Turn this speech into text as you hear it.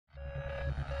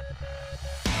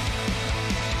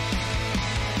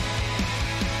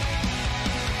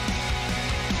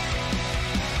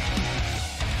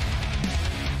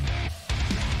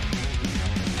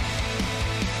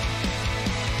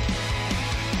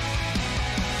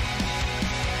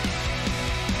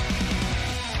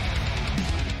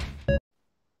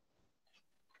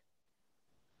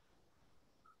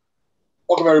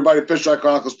Welcome, everybody, to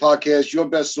PinstripeChronicles podcast, your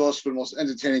best source for the most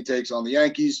entertaining takes on the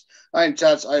Yankees. I am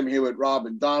Tats. I am here with Rob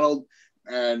and Donald.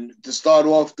 And to start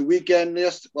off the weekend,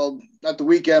 not the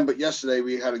weekend, but yesterday,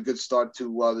 we had a good start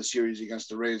to the series against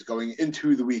the Rays going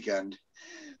into the weekend.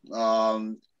 In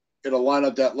a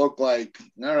lineup that looked like,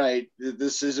 all right,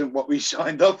 this isn't what we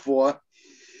signed up for.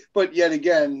 But yet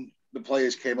again, the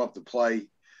players came up to play.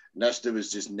 Nestor was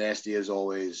just nasty as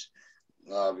always.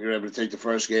 We were able to take the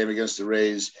first game against the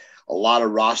Rays. A lot of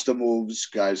roster moves,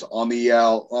 guys on the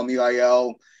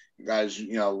IL, guys,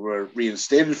 were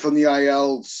reinstated from the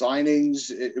IL, signings.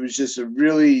 It was just a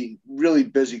really, really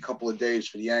busy couple of days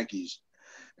for the Yankees.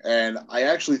 And I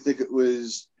actually think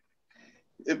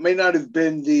it may not have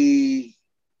been the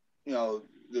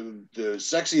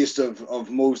sexiest of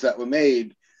moves that were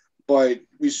made, but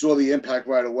we saw the impact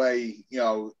right away.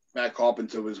 Matt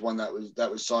Carpenter was one that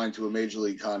was signed to a major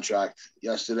league contract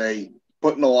yesterday,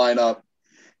 put in the lineup,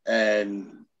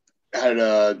 and had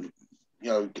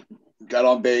got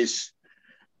on base,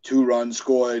 2 runs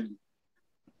scored.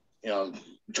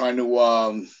 Trying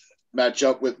to match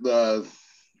up with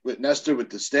Nestor with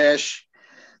the stash.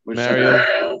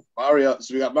 Mario.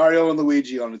 So we got Mario and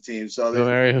Luigi on the team. So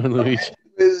Mario and Luigi.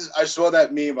 I saw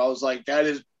that meme. I was like, that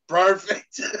is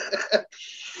perfect.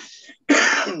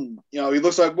 He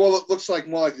looks like more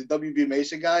like the WB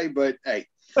Mason guy, but hey.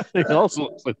 He also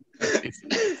looks like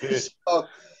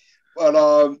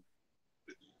but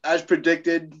as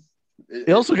predicted,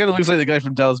 he also kind of looks like the guy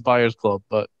from Dallas Buyers Club,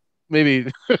 but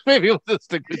maybe we'll just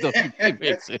stick with WB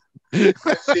Mason.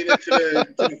 I've seen it to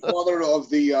the father of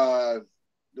the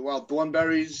wild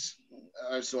thornberries.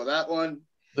 I saw that one,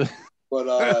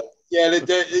 but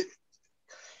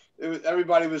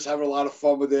everybody was having a lot of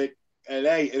fun with it. And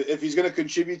hey, if he's going to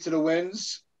contribute to the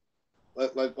wins,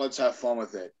 let's have fun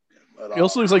with it. But, he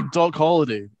also looks like Doug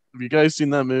Holliday. Have you guys seen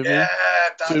that movie? Yeah,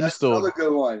 that's another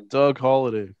good one. Doug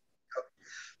Holliday.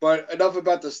 But enough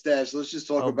about the stash. Let's just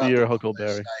talk about your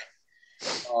Huckleberry.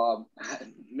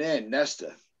 Man,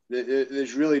 Nestor.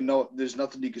 There's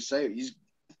nothing you can say. He's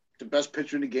the best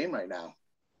pitcher in the game right now.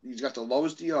 He's got the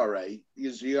lowest ERA.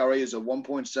 His ERA is a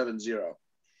 1.70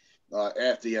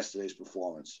 after yesterday's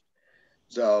performance.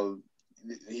 So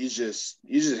he's just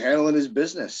handling his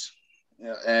business,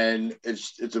 and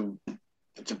it's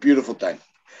a beautiful thing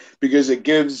because it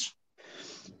gives.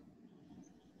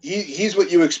 He's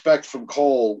what you expect from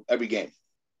Cole every game.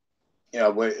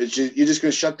 Where you're just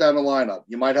going to shut down the lineup.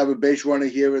 You might have a base runner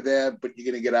here or there, but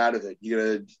you're going to get out of it. You're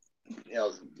going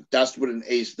to, that's what an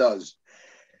ace does.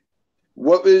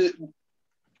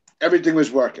 Everything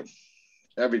was working,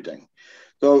 everything.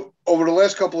 So over the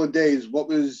last couple of days, what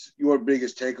was your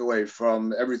biggest takeaway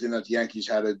from everything that the Yankees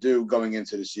had to do going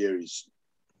into the series?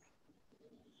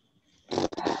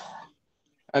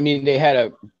 I mean, they had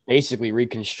to basically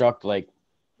reconstruct like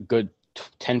good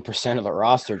 10% of the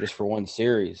roster just for one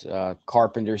series.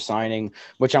 Carpenter signing,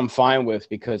 which I'm fine with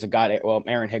because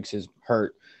Aaron Hicks is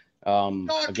hurt.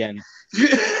 Again,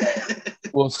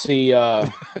 we'll see.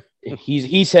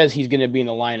 He says he's going to be in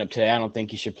the lineup today. I don't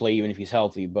think he should play even if he's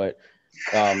healthy, but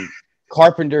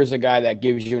Carpenter's a guy that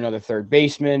gives you another third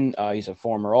baseman. He's a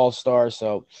former All-Star.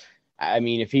 So, I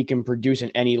mean, if he can produce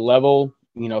at any level,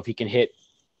 if he can hit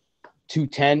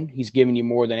 210, he's giving you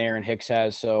more than Aaron Hicks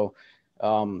has. So,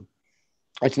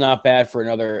 it's not bad for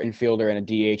another infielder and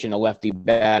a DH and a lefty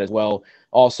bat as well.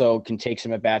 Also can take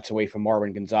some at-bats away from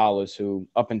Marwin Gonzalez, who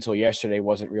up until yesterday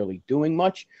wasn't really doing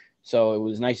much. So it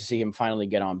was nice to see him finally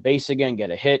get on base again,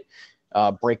 get a hit,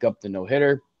 break up the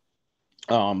no-hitter.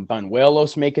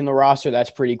 Banuelos making the roster. That's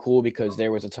pretty cool because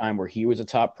there was a time where he was a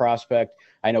top prospect.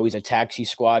 I know he's a taxi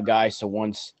squad guy. So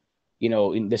once,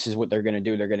 this is what they're going to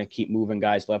do. They're going to keep moving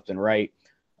guys left and right.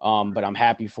 But I'm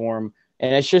happy for him.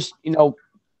 And it's just,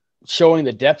 showing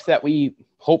the depth that we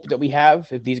hope that we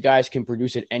have. If these guys can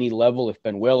produce at any level, if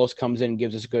Banuelos comes in and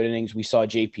gives us good innings, we saw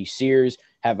JP Sears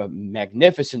have a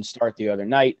magnificent start the other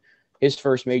night, his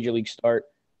first major league start.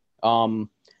 And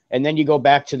then you go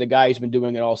back to the guy who's been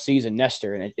doing it all season,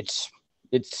 Nestor, and it's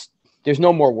there's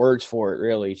no more words for it,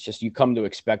 really. It's just you come to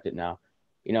expect it now.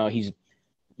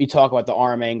 We talk about the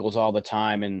arm angles all the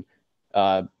time and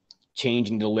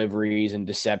changing deliveries and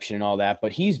deception and all that,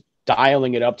 but he's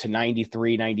dialing it up to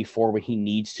 93, 94 when he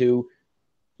needs to,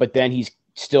 but then he's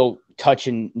still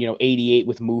touching, 88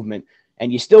 with movement,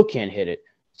 and you still can't hit it.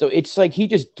 So it's like he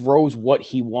just throws what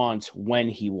he wants when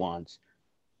he wants.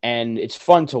 And it's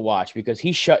fun to watch because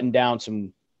he's shutting down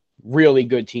some really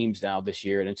good teams now this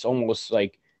year. And it's almost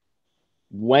like,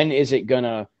 when is it going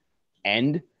to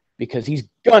end? Because he's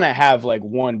going to have like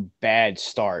one bad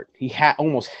start. He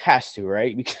almost has to,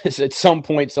 right? Because at some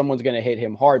point someone's going to hit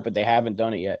him hard, but they haven't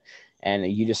done it yet.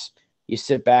 And you just you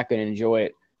sit back and enjoy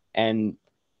it. And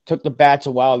took the bats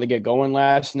a while to get going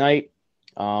last night.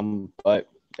 But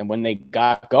when they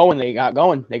got going, they got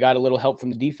going. They got a little help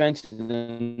from the defense, and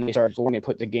then they started scoring. They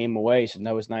put the game away, so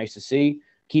that was nice to see.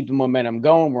 Keep the momentum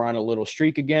going. We're on a little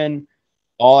streak again.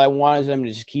 All I want is them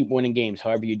to just keep winning games,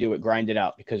 however you do it, grind it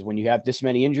out. Because when you have this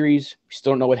many injuries, we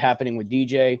still don't know what's happening with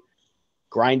DJ.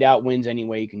 Grind out wins any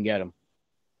way you can get them.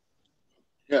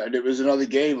 Yeah, and it was another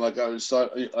game. Like I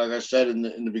said in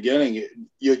the beginning,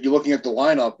 you're looking at the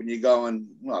lineup and you're going,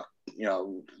 well,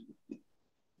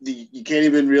 you can't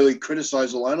even really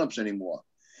criticize the lineups anymore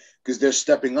because they're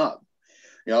stepping up.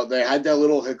 They had that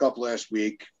little hiccup last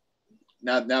week.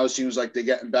 Now it seems like they're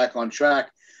getting back on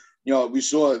track. We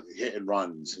saw hit and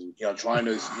runs and, trying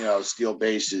to, steal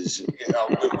bases.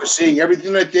 We're seeing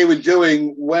everything that they were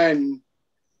doing when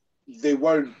they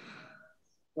were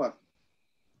 – what?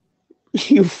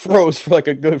 You froze for like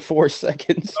a good 4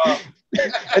 seconds.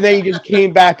 And then you just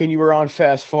came back and you were on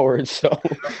fast forward. So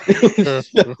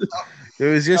it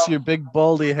was just your big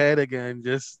baldy head again,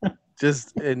 just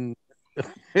in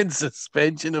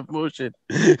suspension of motion.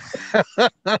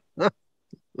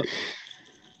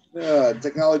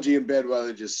 Technology and bad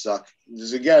weather just suck.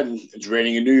 It's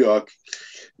raining in New York.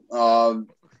 We're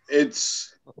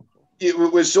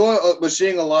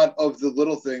seeing a lot of the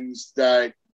little things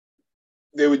that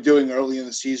they were doing early in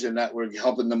the season that were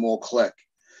helping them all click,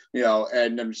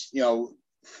 and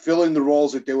filling the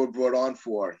roles that they were brought on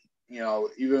for.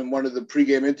 Even one of the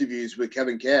pregame interviews with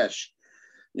Kevin Cash,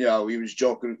 he was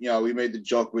joking. We made the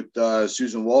joke with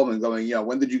Susan Waldman going,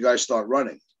 when did you guys start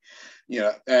running?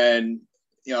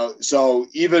 So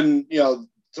even,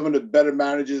 some of the better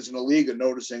managers in the league are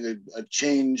noticing a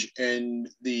change in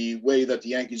the way that the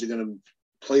Yankees are going to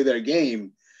play their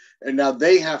game. And now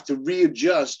they have to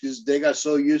readjust because they got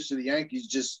so used to the Yankees.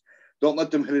 Just don't let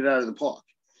them hit it out of the park.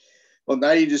 Well,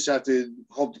 now you just have to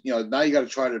hope, now you got to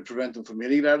try to prevent them from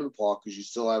hitting it out of the park because you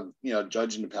still have,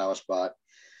 Judge in the power spot.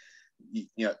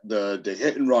 The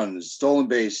hit and runs, stolen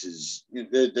bases.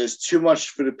 There's too much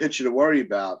for the pitcher to worry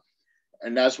about.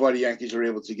 And that's why the Yankees are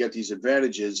able to get these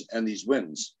advantages and these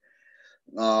wins.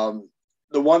 The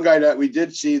one guy that we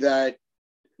did see that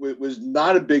was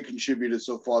not a big contributor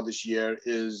so far this year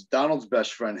is Donald's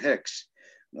best friend, Hicks.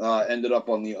 Ended up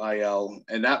on the IL,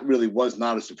 and that really was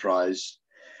not a surprise.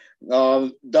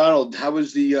 Donald, how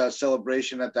was the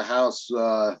celebration at the house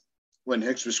when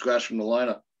Hicks was scratched from the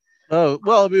lineup? Oh,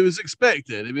 well, it was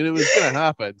expected. It was going to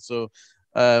happen. So,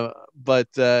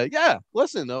 yeah,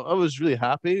 listen, I was really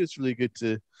happy. It's really good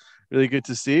to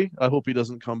see. I hope he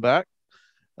doesn't come back.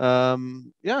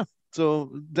 Yeah,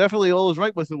 so definitely all is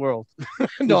right with the world.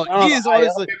 No, he is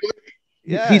honestly.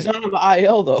 Yeah, he's not on the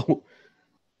IL though.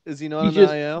 Is he not on the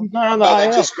IL? He's not on the IL. They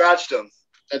just scratched him.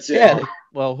 That's it. Yeah.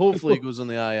 Well, hopefully he goes on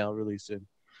the IL really soon,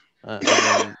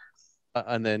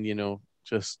 and then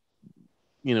just.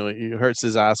 He hurts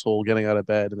his asshole getting out of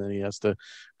bed, and then he has to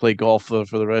play golf for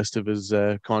the rest of his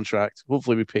contract.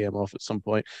 Hopefully, we pay him off at some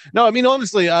point. No,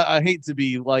 honestly, I hate to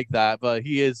be like that, but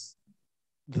he is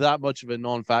that much of a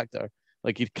non-factor.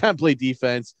 Like, he can't play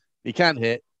defense, he can't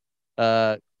hit.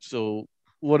 So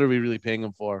what are we really paying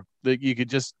him for? Like, we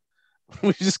just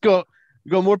got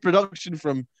more production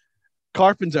from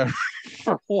Carpenter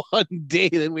for one day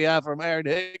than we have from Aaron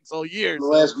Hicks all year. The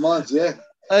last month, yeah.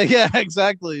 Yeah,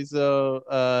 exactly. So,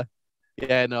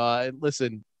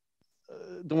 listen,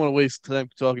 don't want to waste time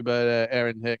talking about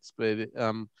Aaron Hicks, but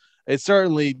it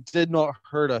certainly did not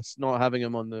hurt us not having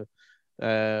him on the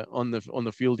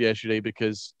field yesterday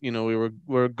because we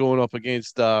were going up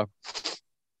against a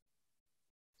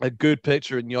good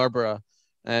pitcher in Yarborough,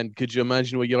 and could you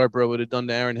imagine what Yarborough would have done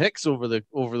to Aaron Hicks over the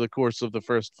course of the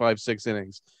first 5-6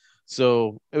 innings?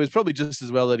 So it was probably just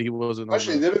as well that he wasn't.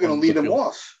 Actually, they were going to lead him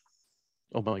off.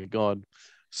 Oh my God.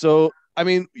 So,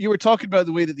 you were talking about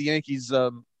the way that the Yankees,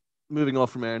 moving off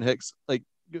from Aaron Hicks, like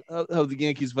how the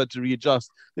Yankees have had to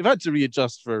readjust. They've had to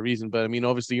readjust for a reason, but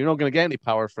obviously you're not going to get any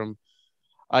power from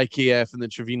IKF and then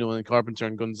Trevino and Carpenter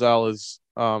and Gonzalez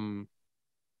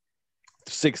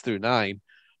 6 through 9,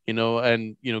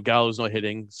 and Gallo's not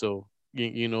hitting, so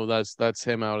that's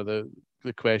him out of the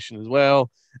question as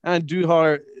well. And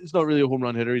Andujar is not really a home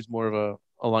run hitter; he's more of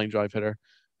a line drive hitter.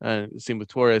 And same with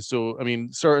Torres. So,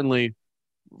 certainly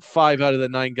 5 out of the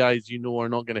 9 guys are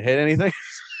not going to hit anything.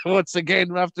 Once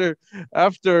again, after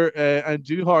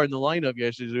Andujar in the lineup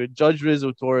yesterday, Judge,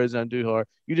 Rizzo, Torres, Andujar,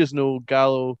 you just know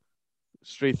Gallo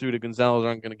straight through to Gonzalez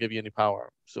aren't going to give you any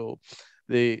power. So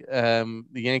the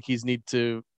Yankees need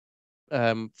to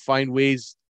find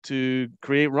ways to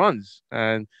create runs.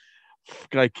 And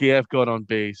Guy KF got on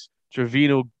base.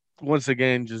 Trevino once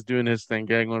again just doing his thing,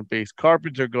 getting on base.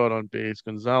 Carpenter got on base.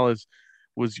 Gonzalez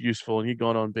was useful, and he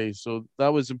got on base. So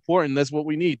that was important. That's what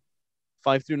we need.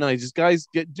 5 through 9. Just guys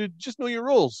just know your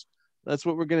roles. That's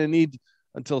what we're gonna need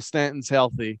until Stanton's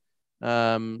healthy.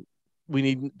 We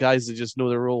need guys to just know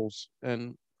their roles,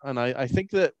 and I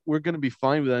think that we're gonna be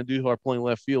fine with Andujar playing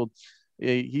left field.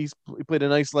 He played a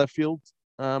nice left field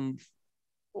over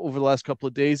the last couple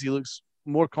of days. He looks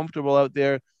more comfortable out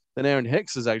there than Aaron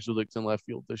Hicks has actually looked in left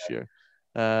field this year.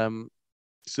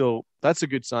 So that's a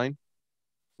good sign.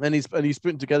 And he's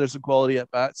putting together some quality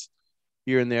at bats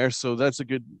here and there. So that's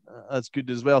good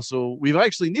as well. So we've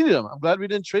actually needed him. I'm glad we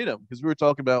didn't trade him, because we were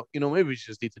talking about, maybe we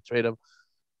just need to trade him.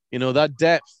 That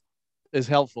depth is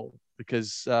helpful,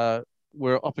 because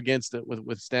we're up against it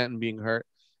with Stanton being hurt,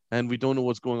 and we don't know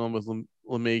what's going on with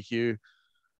LeMahieu.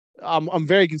 I'm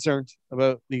very concerned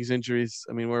about these injuries.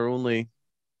 I mean, we're only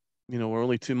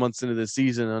 2 months into the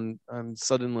season, and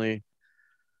suddenly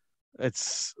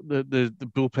it's the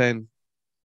bullpen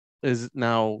is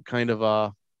now kind of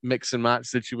a mix and match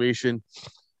situation,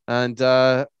 and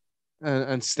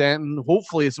Stanton,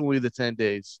 hopefully it's only the 10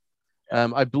 days.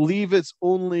 I believe it's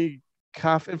only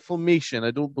calf inflammation.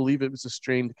 I don't believe it was a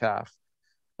strained calf.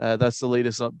 That's the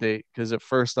latest update, because at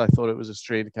first I thought it was a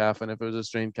strained calf, and if it was a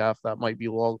strained calf, that might be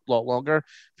a lot longer.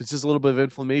 If it's just a little bit of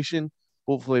inflammation,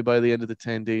 hopefully by the end of the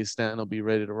 10 days, Stanton will be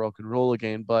ready to rock and roll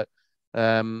again. But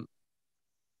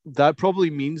that probably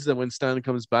means that when Stanton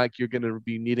comes back, you're going to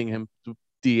be needing him to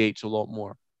DH a lot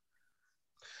more,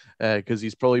 because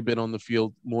he's probably been on the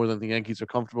field more than the Yankees are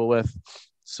comfortable with.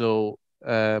 So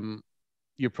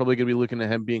you're probably going to be looking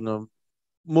at him being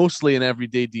mostly an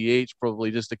everyday DH,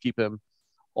 probably just to keep him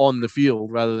on the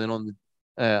field rather than on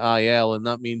the IL. And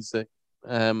that means that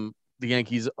the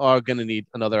Yankees are going to need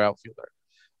another outfielder,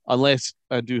 unless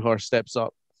Andujar steps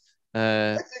up.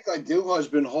 I think Andujar's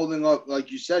been holding up,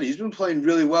 like you said. He's been playing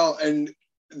really well. And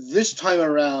this time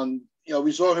around,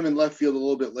 we saw him in left field a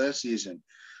little bit last season.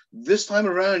 This time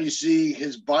around, you see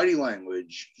his body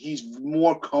language. He's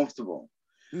more comfortable.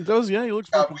 He does, yeah. He looks.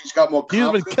 He's got more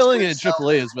confidence. He's been killing it in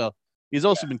AAA as well. He's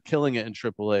also been killing it in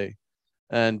AAA.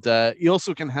 And he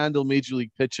also can handle major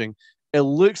league pitching. It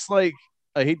looks like,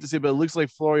 I hate to say, but it looks like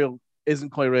Florial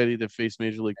isn't quite ready to face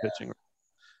major league pitching.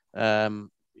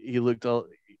 He looked a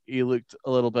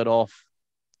little bit off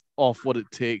what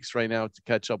it takes right now to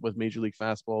catch up with major league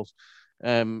fastballs.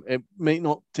 It may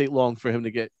not take long for him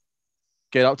to get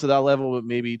up to that level, but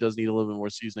maybe he does need a little bit more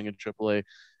seasoning in AAA.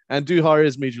 And Andujar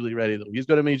is major league ready, though. He's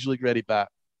got a major league ready bat.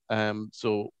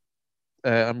 So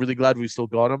I'm really glad we still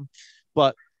got him.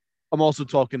 But I'm also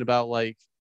talking about,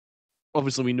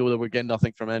 obviously we know that we're getting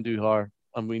nothing from Andujar,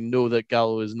 and we know that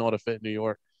Gallo is not a fit in New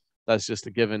York. That's just a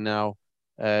given now.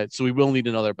 So we will need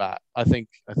another bat. I think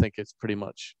it's pretty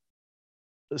much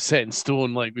set in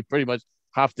stone. We pretty much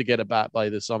have to get a bat by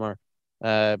the summer,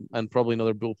 and probably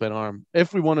another bullpen arm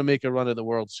if we want to make a run at the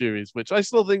World Series, which I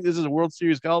still think this is a World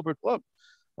Series caliber club.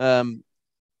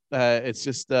 It's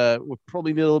just we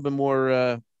probably need a little bit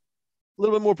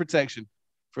more protection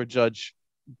for Judge.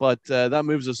 But that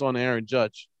moves us on to Aaron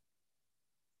Judge.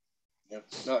 Yeah.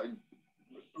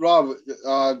 Rob,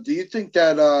 do you think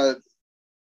that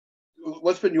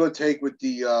what's been your take with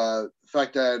the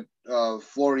fact that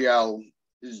Florial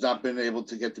has not been able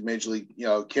to get to major league,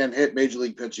 can't hit major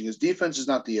league pitching? His defense is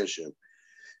not the issue.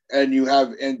 And you have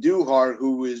Andujar,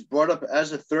 who is brought up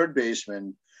as a third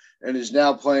baseman and is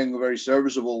now playing a very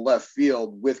serviceable left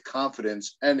field with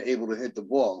confidence and able to hit the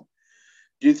ball.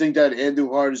 Do you think that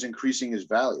Andujar is increasing his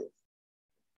value?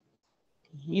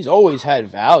 He's always had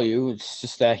value. It's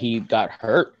just that he got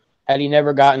hurt. Had he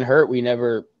never gotten hurt, we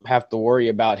never have to worry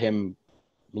about him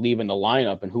leaving the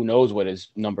lineup, and who knows what his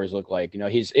numbers look like.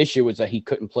 His issue was that he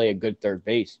couldn't play a good third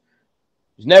base.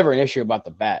 There's never an issue about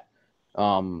the bat.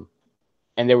 And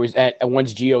there was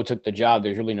once Gio took the job,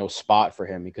 there's really no spot for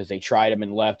him because they tried him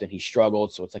in left and he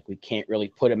struggled. So it's we can't really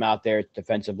put him out there. It's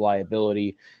defensive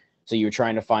liability. So you were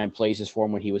trying to find places for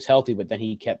him when he was healthy, but then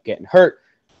he kept getting hurt.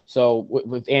 So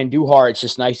with Andujar, it's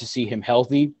just nice to see him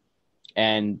healthy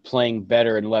and playing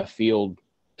better in left field,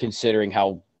 considering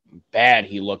how bad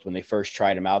he looked when they first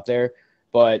tried him out there.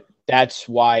 But that's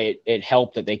why it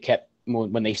helped that they kept,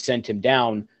 when they sent him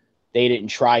down, they didn't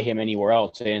try him anywhere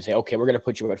else. They didn't say, okay, we're going to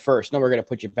put you at first. No, we're going to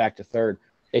put you back to third.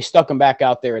 They stuck him back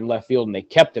out there in left field, and they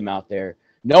kept him out there,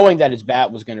 knowing that his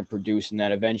bat was going to produce and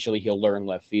that eventually he'll learn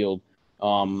left field.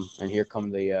 And here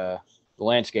come the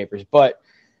landscapers. But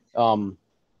no,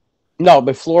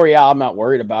 but Florial, I'm not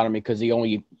worried about him because he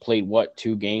only played,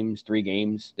 3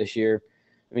 games this year.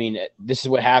 I mean, this is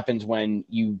what happens when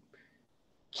you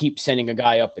keep sending a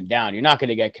guy up and down. You're not going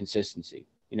to get consistency.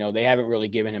 You know, they haven't really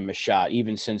given him a shot,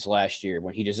 even since last year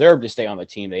when he deserved to stay on the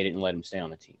team. They didn't let him stay on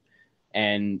the team.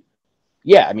 And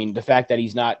yeah, I mean, the fact that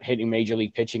he's not hitting major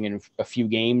league pitching in a few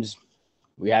games,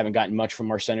 we haven't gotten much from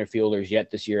our center fielders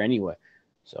yet this year anyway.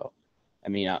 So, I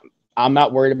mean, I'm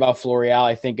not worried about Florial.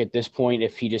 I think at this point,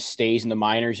 if he just stays in the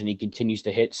minors and he continues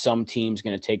to hit, some team's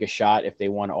going to take a shot if they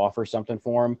want to offer something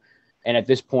for him. And at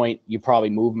this point, you probably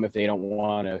move him if they don't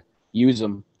want to use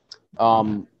him.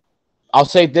 I'll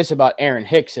say this about Aaron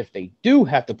Hicks. If they do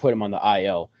have to put him on the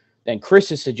IL, then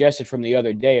Chris's suggested from the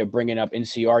other day of bringing up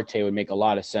Inciarte would make a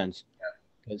lot of sense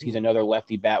because he's another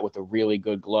lefty bat with a really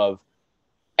good glove.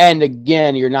 And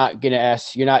again, you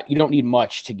don't need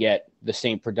much to get the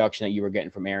same production that you were getting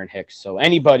from Aaron Hicks. So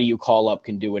anybody you call up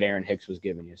can do what Aaron Hicks was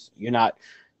giving you. So you're not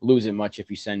losing much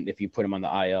if you put him on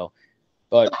the IL.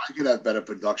 But I could have better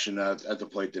production at the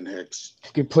plate than Hicks.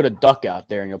 You could put a duck out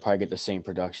there and you'll probably get the same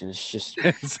production. It's just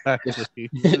exactly.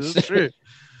 It's true.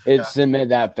 It's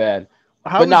that bad.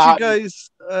 How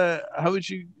would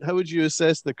you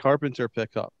assess the Carpenter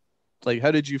pickup? Like,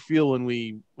 how did you feel when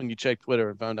you checked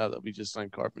Twitter and found out that we just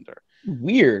signed Carpenter?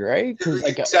 Weird, right?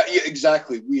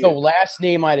 Exactly. Weird. The last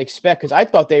name I'd expect, because I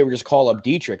thought they would just call up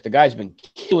Dietrich. The guy's been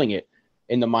killing it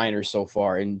in the minors so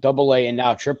far, in AA and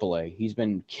now AAA. He's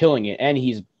been killing it, and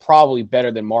he's probably better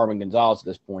than Marvin Gonzalez at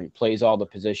this point. Plays all the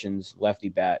positions, lefty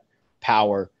bat,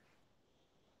 power.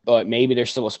 But maybe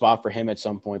there's still a spot for him at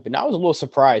some point. But now I was a little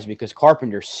surprised because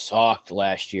Carpenter sucked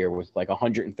last year with like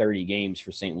 130 games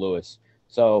for St. Louis.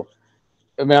 So,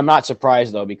 I mean, I'm not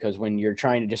surprised, though, because when you're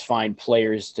trying to just find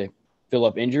players to fill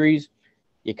up injuries,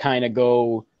 you kind of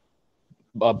go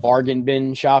bargain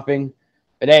bin shopping.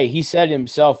 But, hey, he said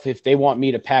himself, if they want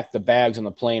me to pack the bags on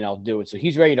the plane, I'll do it. So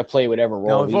he's ready to play whatever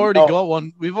role. No, we've already got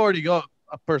one. We've already got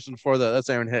a person for that. That's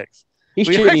Aaron Hicks. He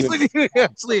should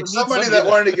actually somebody that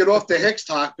wanted to get off the Hicks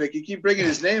topic. You keep bringing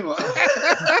his name up.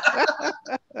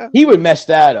 He would mess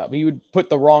that up. He would put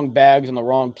the wrong bags on the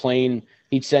wrong plane.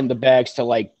 He'd send the bags to,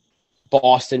 like,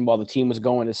 Boston while the team was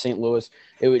going to St. Louis.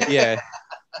 It would, yeah.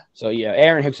 So, yeah,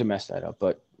 Aaron Hicks would mess that up.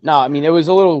 But, no, I mean, it was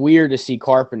a little weird to see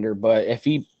Carpenter. But if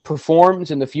he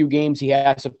performs in the few games he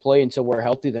has to play until we're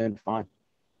healthy, then fine.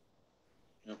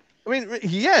 I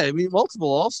mean,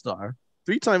 multiple All-Star.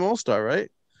 3-time All-Star,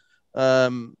 right?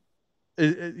 Up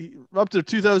to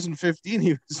 2015,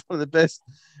 he was one of the best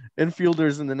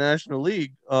infielders in the National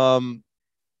League.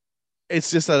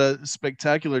 It's just a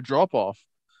spectacular drop-off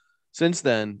since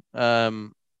then.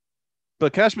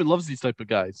 But Cashman loves these type of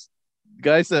guys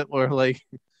that were like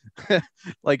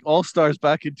like all-stars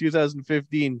back in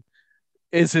 2015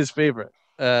 is his favorite.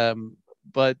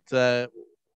 But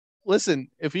listen,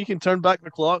 if he can turn back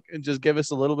the clock and just give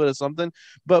us a little bit of something.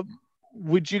 But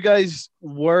would you guys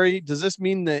worry? Does this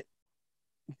mean that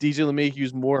DJ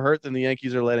LeMahieu's more hurt than the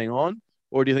Yankees are letting on?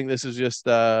 Or do you think this is just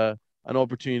an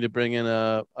opportunity to bring in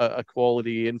a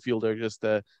quality infielder just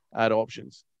to add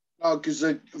options? No, because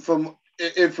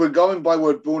if we're going by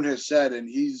what Boone has said, and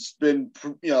he's been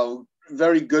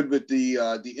very good with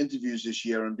the interviews this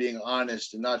year and being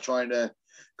honest and not trying to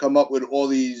come up with all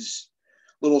these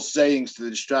little sayings to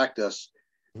distract us.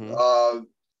 Mm-hmm.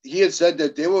 He had said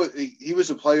that he was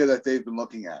a player that they've been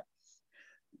looking at.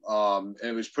 And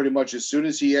it was pretty much as soon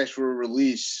as he asked for a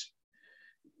release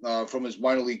from his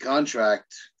minor league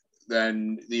contract,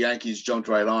 then the Yankees jumped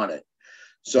right on it.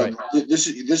 So right. This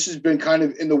has been kind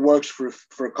of in the works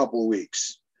for a couple of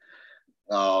weeks.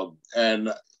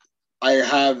 And I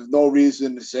have no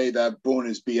reason to say that Boone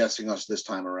is BSing us this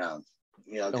time around.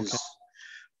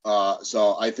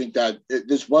 So I think that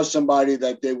this was somebody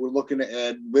that they were looking to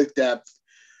add with depth.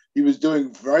 He was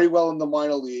doing very well in the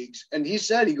minor leagues. And he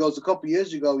said, a couple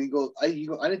years ago, I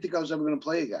didn't think I was ever going to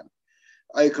play again.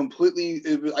 I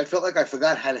felt like I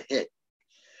forgot how to hit.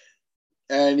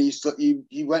 And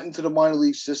he went into the minor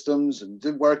league systems and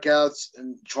did workouts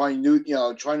and trying to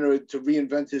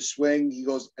reinvent his swing. He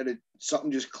goes, and something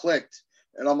just clicked.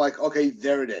 And I'm like, okay,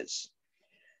 there it is.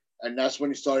 And that's when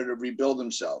he started to rebuild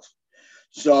himself.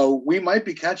 So we might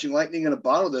be catching lightning in a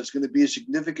bottle that's going to be a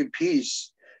significant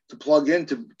piece to plug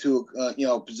into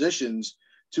positions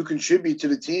to contribute to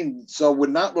the team. So we're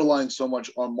not relying so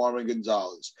much on Marvin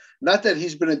Gonzalez. Not that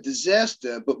he's been a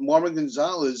disaster, but Marvin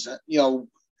Gonzalez,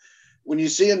 when you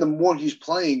see him, the more he's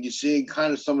playing, you're seeing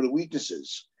kind of some of the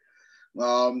weaknesses.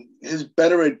 His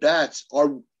better at bats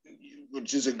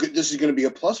this is going to be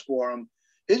a plus for him.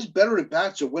 His better at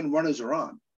bats are when runners are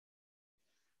on.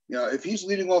 If he's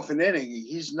leading off an inning,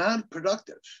 he's not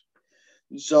productive.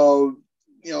 So,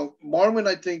 Marvin,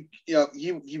 I think,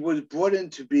 he was brought in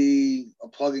to be a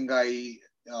plug-in guy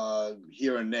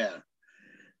here and there.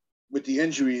 With the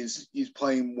injuries, he's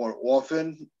playing more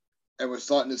often. and we're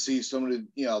starting to see some of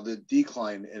the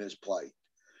decline in his play.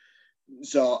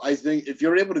 So I think if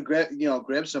you're able to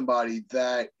grab somebody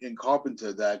that in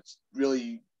Carpenter that's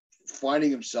really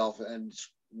finding himself and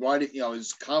riding,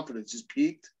 his confidence is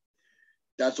peaked,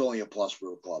 that's only a plus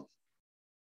for a club.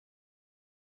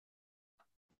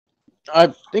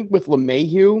 I think with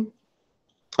LeMahieu,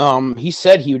 he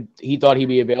said he thought he'd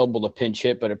be available to pinch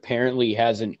hit, but apparently he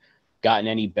hasn't gotten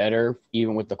any better,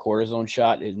 even with the cortisone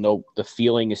shot. The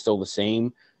feeling is still the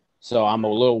same. So I'm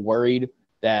a little worried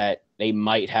that they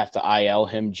might have to IL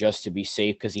him just to be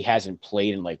safe because he hasn't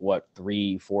played in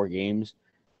 3-4 games.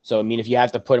 So, I mean, if you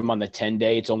have to put him on the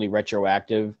 10-day, it's only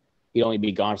retroactive. He'd only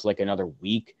be gone for another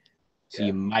week. So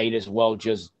you might as well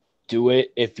just do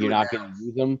it if you're not going to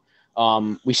use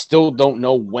him. We still don't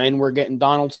know when we're getting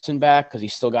Donaldson back because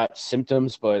he's still got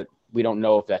symptoms, but we don't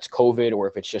know if that's COVID or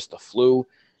if it's just the flu.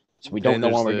 So we don't know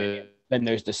when we're getting. Then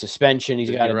there's the suspension he's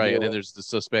got to do. Right, and then there's the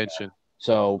suspension.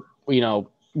 So,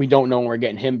 we don't know when we're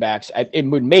getting him back. So it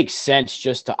would make sense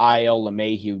just to IL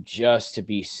LeMahieu just to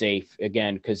be safe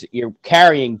again, because you're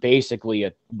carrying basically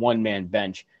a one-man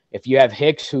bench. If you have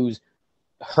Hicks who's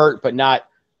hurt but not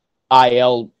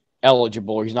IL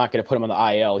eligible, or he's not going to put him on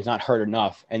the IL, he's not hurt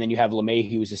enough, and then you have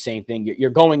LeMahieu who's the same thing, you're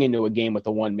going into a game with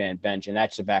a one-man bench, and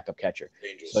that's the backup catcher.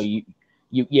 Dangerous. So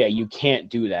you can't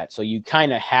do that. So you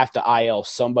kind of have to IL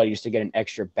somebody just to get an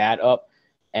extra bat up,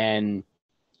 and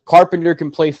Carpenter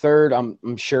can play third.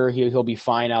 I'm sure he'll be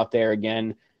fine out there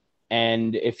again.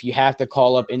 And if you have to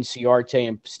call up Inciarte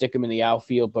and stick him in the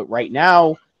outfield, but right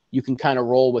now you can kind of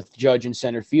roll with Judge in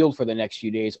center field for the next few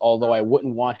days, although I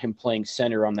wouldn't want him playing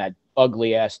center on that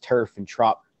ugly-ass turf and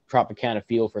Tropicana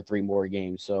field for 3 more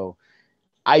games. So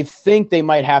I think they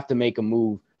might have to make a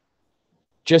move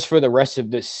just for the rest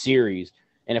of this series.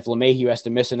 And if LeMahieu has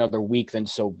to miss another week, then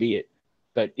so be it.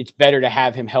 But it's better to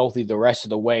have him healthy the rest of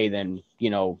the way than,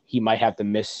 he might have to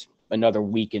miss another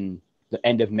week in the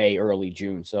end of May, early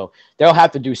June. So they'll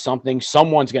have to do something.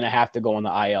 Someone's going to have to go on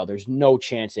the IL. There's no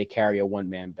chance they carry a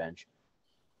one-man bench.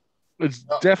 It's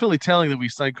definitely telling that we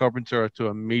signed Carpenter to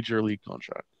a major league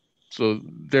contract. So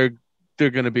they're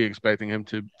going to be expecting him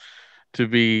to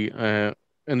be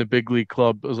in the big league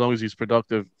club as long as he's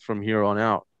productive from here on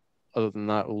out. Other than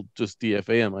that, we'll just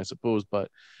DFA him, I suppose.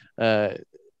 But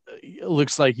it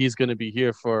looks like he's going to be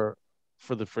here for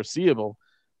the foreseeable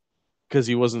because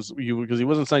he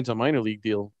wasn't signed to a minor league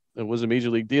deal. It was a major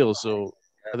league deal, so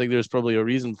I think there's probably a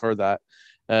reason for that.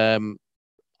 I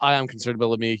am concerned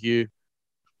about LeMahieu.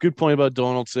 Good point about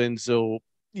Donaldson. So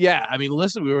yeah, I mean,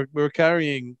 listen, we were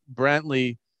carrying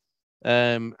Brantley,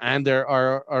 and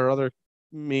our other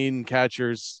main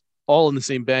catchers all on the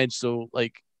same bench. So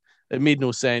it made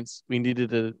no sense. We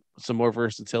needed some more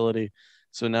versatility.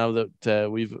 So now that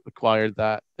we've acquired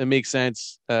that, it makes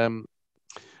sense.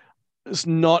 It's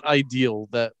not ideal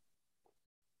that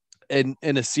in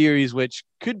a series which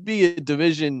could be a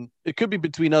division, it could be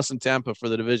between us and Tampa for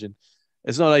the division.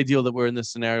 It's not ideal that we're in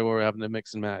this scenario where we're having to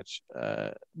mix and match.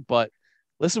 But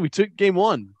listen, we took game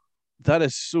 1. That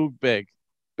is so big.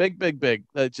 Big.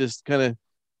 That just kind of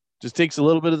just takes a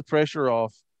little bit of the pressure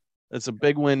off. It's a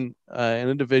big win in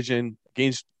a division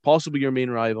against possibly your main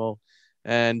rival.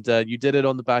 And you did it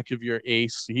on the back of your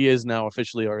ace. He is now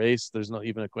officially our ace. There's not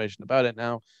even a question about it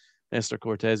now. Nestor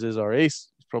Cortez is our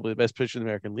ace. He's probably the best pitcher in the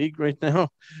American League right now.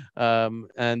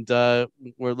 And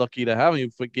we're lucky to have him.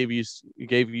 He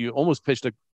gave you almost pitched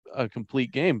a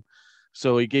complete game.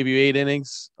 So he gave you 8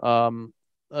 innings.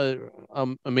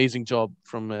 Amazing job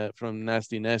from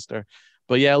Nasty Nestor.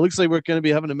 But yeah, it looks like we're going to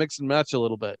be having to mix and match a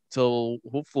little bit till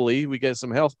hopefully we get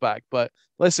some health back. But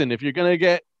listen, if you're going to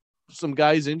get some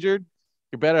guys injured,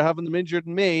 you're better having them injured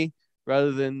in May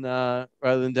rather than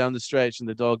down the stretch in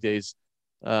the dog days.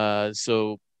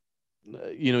 So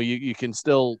you can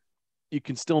still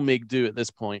make do at this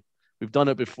point. We've done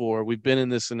it before. We've been in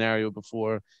this scenario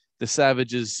before. The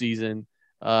Savages season,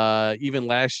 even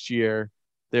last year,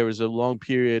 there was a long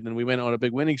period, and we went on a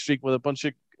big winning streak with a bunch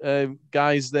of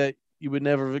guys that you would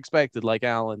never have expected, like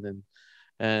Allen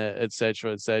and et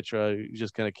cetera, who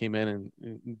just kind of came in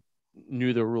and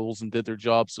knew their rules and did their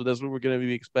job. So that's what we're going to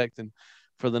be expecting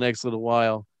for the next little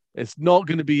while. It's not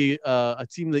going to be a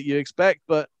team that you expect,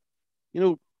 but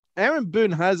Aaron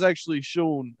Boone has actually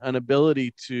shown an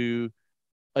ability to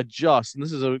adjust, and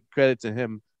this is a credit to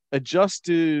him, adjust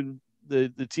to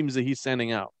the teams that he's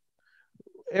sending out.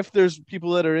 If there's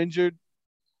people that are injured,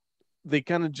 they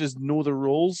kind of just know the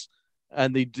roles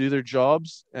and they do their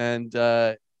jobs, and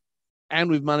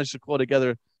we've managed to call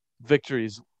together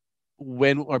victories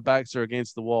when our backs are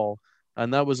against the wall,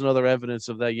 and that was another evidence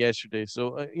of that yesterday.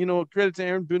 So credit to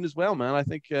Aaron Boone as well, man. I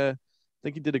think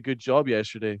he did a good job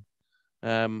yesterday.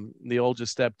 They all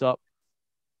just stepped up.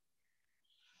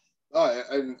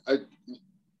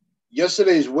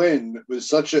 Yesterday's win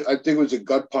was I think it was a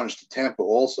gut punch to Tampa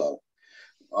also.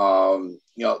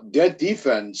 Their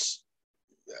defense,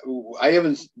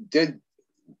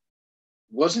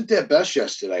 wasn't their best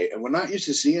yesterday, and we're not used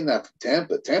to seeing that from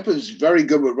Tampa. Tampa is very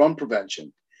good with run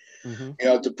prevention.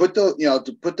 Mm-hmm. To put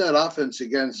that offense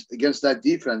against that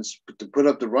defense, to put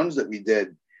up the runs that we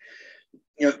did,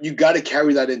 you got to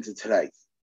carry that into today.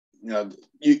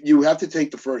 You have to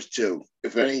take the first two.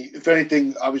 If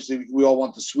anything, obviously we all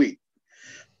want the sweep.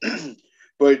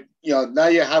 But now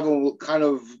you have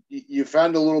you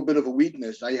found a little bit of a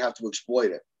weakness. Now you have to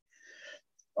exploit it.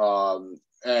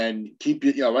 And keep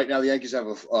it. Right now the Yankees have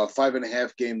a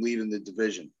 5.5 game lead in the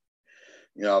division.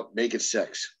 Make it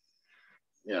 6.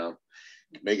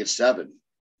 Make it 7.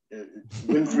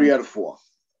 Win 3 out of 4.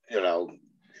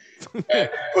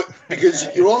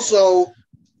 Because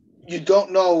you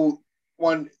don't know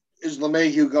when is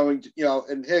LeMahieu going to,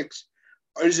 and Hicks,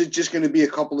 or is it just going to be a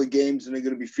couple of games and they're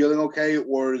going to be feeling okay,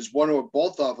 or is one or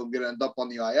both of them going to end up on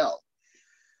the IL?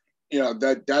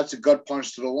 That's a gut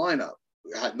punch to the lineup.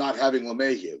 Not having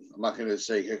LeMahieu, I'm not going to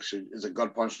say Hicks is a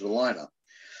gut punch to the lineup.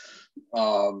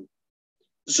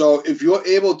 So if you're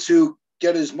able to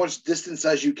get as much distance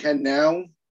as you can now,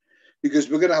 because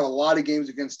we're going to have a lot of games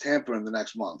against Tampa in the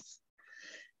next month.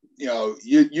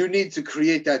 You need to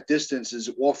create that distance as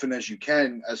often as you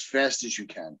can, as fast as you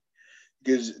can,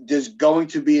 because there's going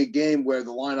to be a game where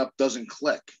the lineup doesn't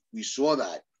click. We saw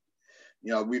that.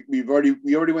 We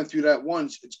already went through that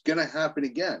once. It's going to happen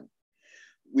again.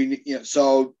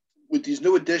 So with these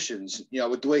new additions,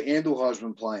 with the way Andujar's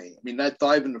been playing, that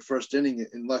dive in the first inning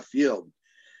in left field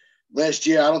last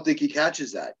year, I don't think he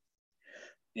catches that.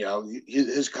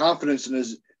 His confidence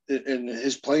in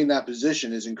his playing that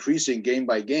position is increasing game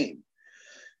by game.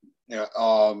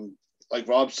 Like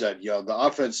Rob said, the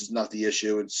offense is not the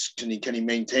issue. It's can he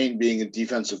maintain being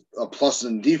a plus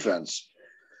in defense?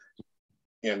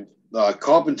 And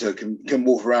Carpenter can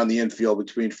move around the infield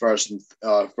between first and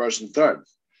third.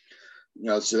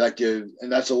 So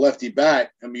and that's a lefty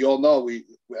bat, and we all know we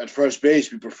at first base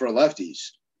we prefer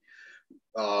lefties.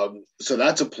 So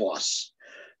that's a plus.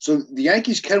 So the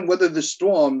Yankees can weather the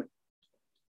storm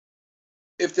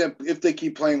if they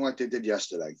keep playing like they did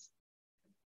yesterday.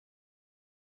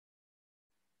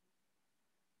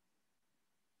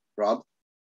 Rob?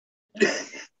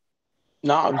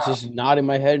 No, I was just nodding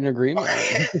my head in agreement.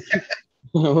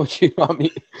 What you want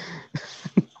me?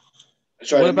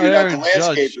 What about Aaron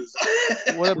Judge?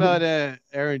 What about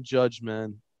Aaron Judge,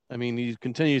 man? He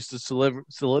continues to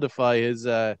solidify his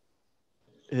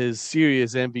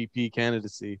serious MVP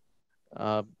candidacy.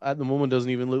 At the moment, doesn't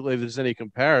even look like there's any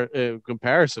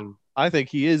comparison. I think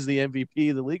he is the MVP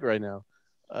of the league right now.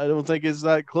 I don't think it's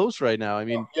that close right now.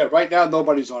 Right now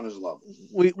nobody's on his level.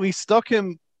 We stuck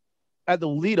him at the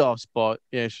leadoff spot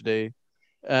yesterday,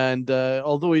 and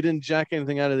although he didn't jack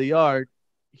anything out of the yard,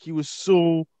 he was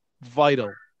so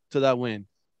vital to that win.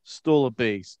 Stole a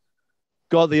base,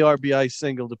 got the RBI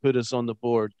single to put us on the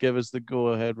board, give us the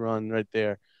go-ahead run right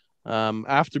there.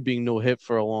 After being no hit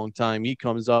for a long time, he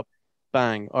comes up,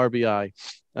 bang, RBI,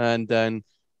 and then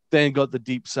got the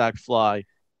deep sack fly,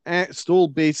 and stole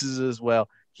bases as well.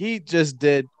 He just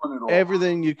did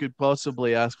everything you could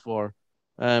possibly ask for,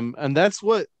 and that's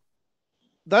what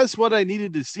I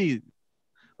needed to see.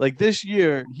 Like this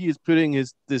year, he is putting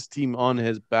this team on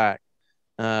his back.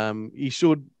 He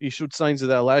showed signs of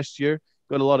that last year.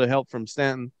 Got a lot of help from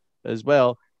Stanton as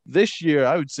well. This year,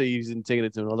 I would say he's taking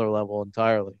it to another level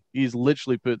entirely. He's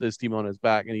literally put this team on his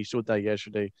back, and he showed that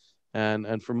yesterday,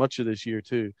 and for much of this year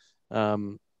too.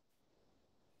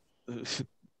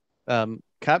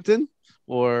 Captain,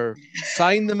 or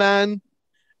sign the man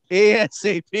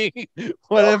ASAP,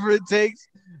 whatever it takes.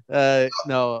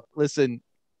 No, listen.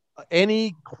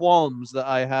 Any qualms that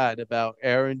I had about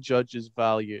Aaron Judge's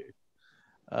value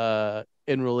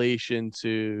in relation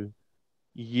to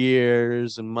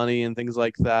years and money and things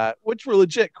like that, which were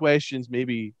legit questions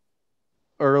maybe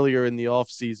earlier in the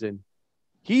offseason,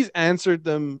 he's answered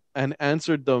them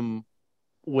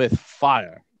with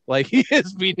fire. Like, he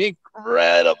has been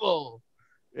incredible.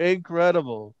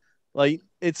 Like,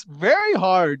 it's very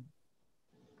hard,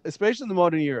 especially in the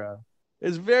modern era.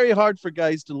 It's very hard for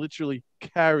guys to literally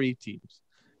carry teams.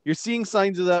 You're seeing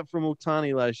signs of that from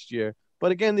Ohtani last year,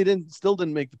 but again, they still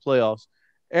didn't make the playoffs.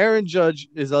 Aaron Judge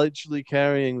is literally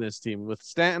carrying this team with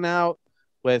Stanton out,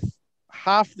 with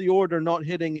half the order not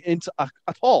hitting into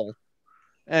at all,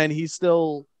 and he's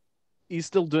still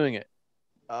doing it.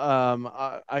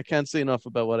 I can't say enough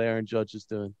about what Aaron Judge is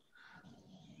doing.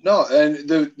 No, and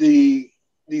the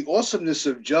awesomeness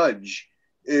of Judge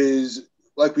is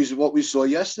like what we saw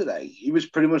yesterday. He was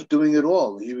pretty much doing it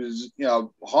all. He was,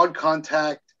 hard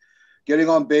contact, getting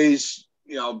on base,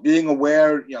 being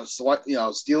aware,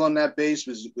 stealing that base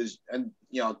was and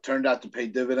turned out to pay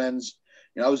dividends.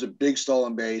 It was a big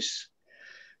stolen base.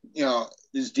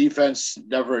 His defense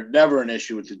never an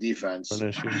issue with the defense. An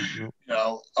issue.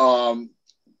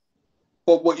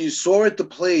 But what you saw at the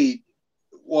plate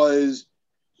was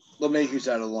LeMahieu's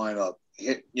out of the lineup.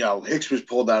 Hicks was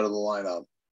pulled out of the lineup.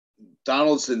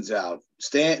 Donaldson's out.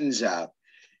 Stanton's out.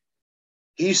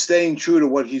 He's staying true to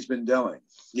what he's been doing.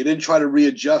 You didn't try to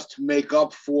readjust to make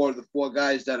up for the 4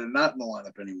 guys that are not in the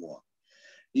lineup anymore.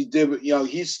 He did,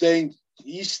 he's staying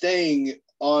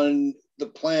on the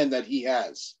plan that he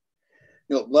has.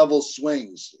 Level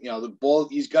swings. The ball,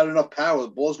 he's got enough power. The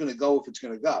ball's going to go if it's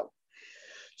going to go.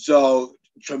 So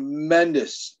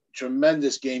tremendous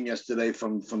game yesterday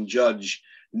from Judge,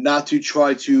 not to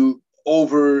try to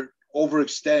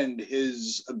overextend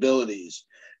his abilities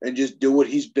and just do what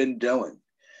he's been doing.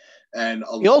 And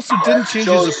he also didn't change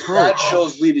his approach. That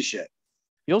shows leadership.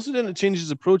 He also didn't change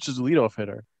his approach as a leadoff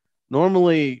hitter.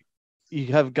 Normally, you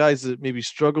have guys that maybe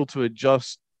struggle to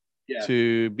adjust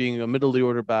to being a middle of the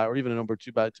order bat or even a number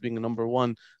 2 bat to being a number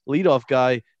 1 leadoff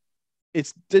guy. It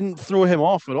didn't throw him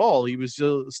off at all. He was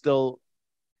still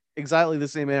exactly the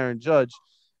same Aaron Judge.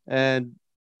 And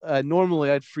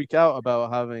normally I'd freak out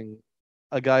about having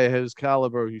a guy of his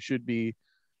caliber who should be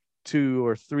 2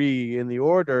 or 3 in the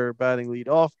order batting lead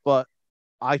off. But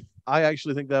I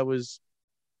actually think that was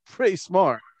pretty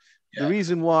smart. Yeah. The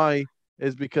reason why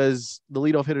is because the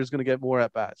leadoff hitter is going to get more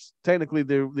at-bats. Technically,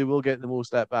 they will get the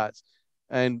most at-bats.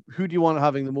 And who do you want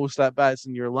having the most at-bats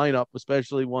in your lineup,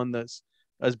 especially one that's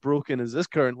as broken as this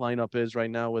current lineup is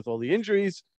right now with all the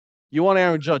injuries? You want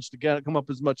Aaron Judge to come up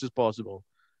as much as possible.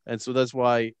 And so that's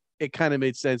why it kind of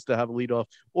made sense to have a leadoff.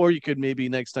 Or you could maybe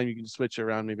next time you can switch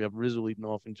around, maybe have Rizzo leading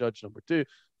off and Judge number 2.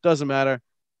 Doesn't matter.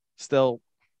 Still,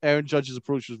 Aaron Judge's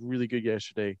approach was really good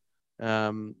yesterday.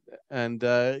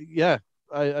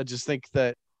 I just think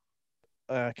that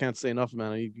I can't say enough,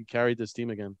 man. He carried this team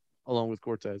again, along with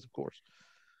Cortez, of course.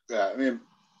 Yeah, I mean,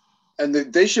 and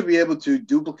they should be able to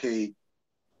duplicate.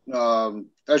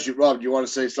 Actually, Rob, do you want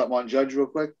to say something on Judge real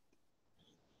quick?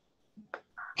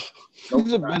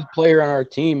 He's the best player on our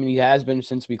team, and he has been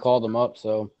since we called him up.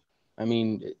 So, I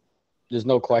mean, there's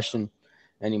no question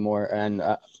anymore. And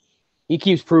he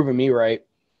keeps proving me right.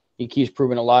 He keeps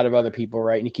proving a lot of other people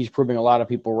right, and he keeps proving a lot of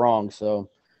people wrong. So,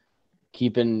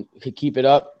 keep it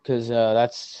up because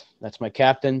that's my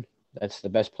captain. That's the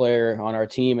best player on our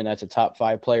team, and that's a top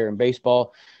 5 player in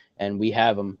baseball. And we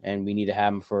have him, and we need to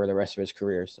have him for the rest of his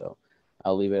career. So,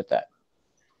 I'll leave it at that.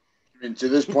 I mean, to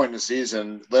this point in the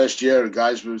season, last year,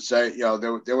 guys would say,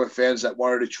 there were fans that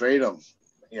wanted to trade him.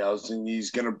 And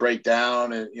he's going to break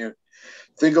down, and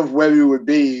think of where we would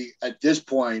be at this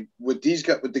point with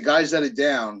the guys that are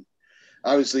down.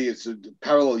 Obviously, it's a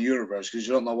parallel universe because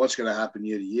you don't know what's going to happen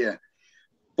year to year.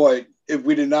 But if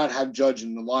we did not have Judge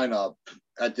in the lineup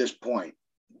at this point,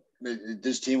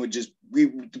 this team would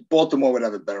Baltimore would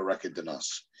have a better record than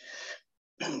us.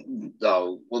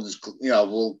 So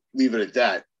we'll leave it at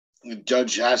that.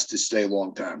 Judge has to stay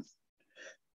long term.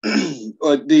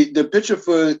 The pitcher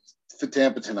for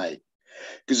Tampa tonight,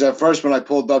 because at first when I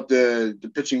pulled up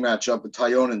the pitching matchup with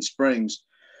Tyone and Springs,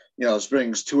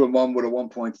 Springs 2-1 with a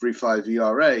 1.35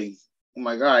 ERA. I'm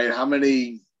like, all right, how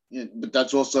many? But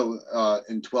that's also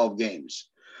in 12 games.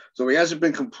 So he hasn't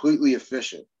been completely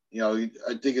efficient. I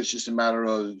think it's just a matter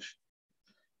of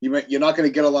you're not going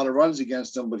to get a lot of runs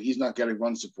against him, but he's not getting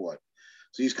run support.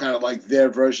 So he's kind of like their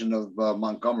version of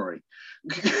Montgomery.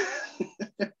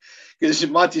 Because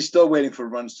Monty's still waiting for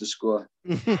runs to score.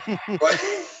 But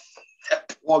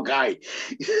that poor guy.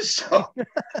 So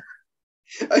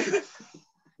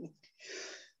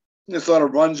I thought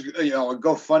of runs, a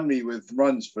GoFundMe with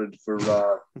runs for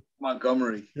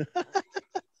Montgomery.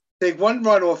 Take one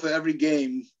run off of every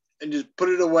game and just put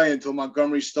it away until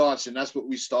Montgomery starts, and that's what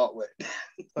we start with.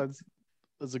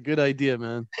 That's a good idea,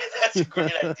 man. That's a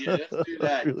great idea. Let's do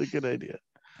that. Really good idea.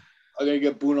 I'm gonna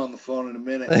get Boone on the phone in a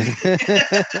minute.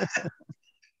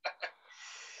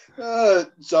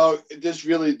 So this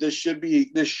should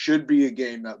be a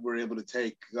game that we're able to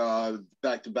take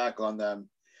back to back on them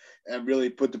and really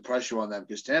put the pressure on them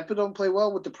because Tampa don't play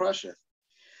well with the pressure.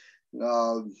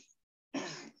 Not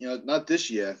this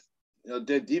year.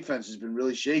 Their defense has been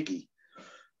really shaky.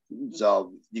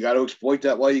 So you got to exploit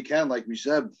that while you can, like we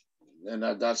said. And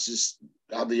that's just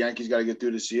how the Yankees got to get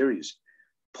through the series.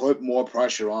 Put more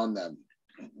pressure on them.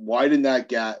 Widen that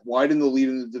gap. Widen the lead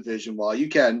in the division while you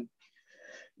can.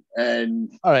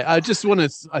 And all right, I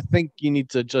think you need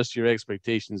to adjust your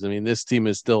expectations. I mean, this team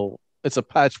is it's a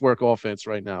patchwork offense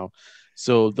right now.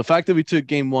 So the fact that we took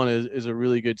game one is a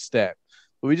really good step.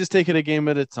 But we just take it a game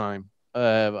at a time.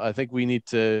 I think we need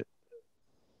to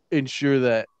ensure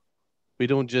that we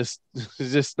don't just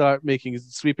start making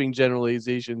sweeping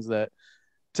generalizations that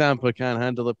Tampa can't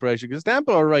handle the pressure, because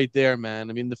Tampa are right there, man.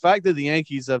 I mean, the fact that the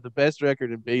Yankees have the best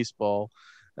record in baseball,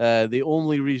 they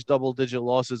only reached double-digit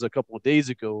losses a couple of days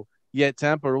ago, yet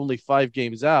Tampa are only 5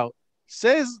 games out,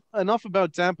 says enough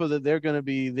about Tampa that they're going to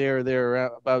be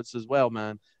thereabouts as well,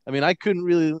 man. I mean, I couldn't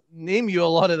really name you a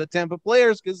lot of the Tampa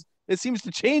players because it seems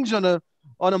to change on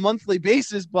a monthly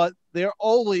basis, but they're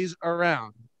always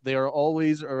around. They are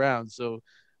always around, so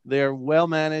they're well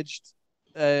managed.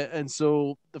 And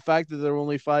so the fact that they're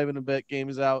only 5 and a bit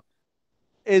games out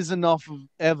is enough of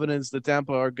evidence that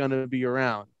Tampa are going to be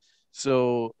around.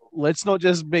 So let's not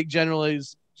just make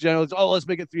generalize. Oh, let's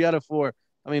make it 3 out of 4.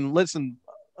 I mean, listen,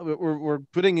 we're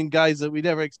putting in guys that we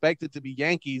never expected to be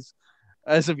Yankees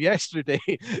as of yesterday,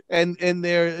 and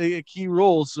they're a key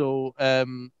role. So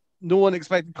no one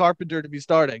expected Carpenter to be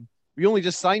starting. We only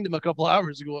just signed him a couple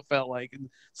hours ago, it felt like, and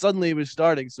suddenly he was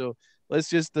starting. So let's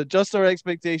just adjust our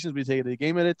expectations. We take it a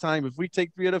game at a time. If we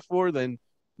take 3 out of 4, then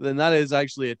that is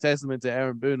actually a testament to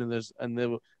Aaron Boone and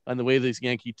the way this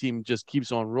Yankee team just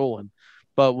keeps on rolling.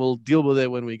 But we'll deal with it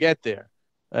when we get there.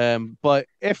 But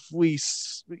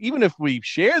even if we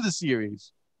share the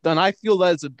series, then I feel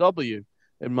that's a W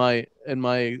in my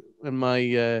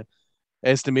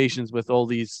estimations with all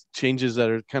these changes that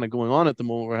are kind of going on at the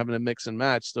moment. We're having a mix and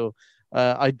match. So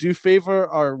I do favor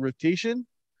our rotation.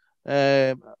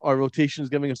 Our rotation is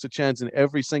giving us a chance in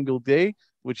every single day,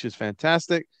 which is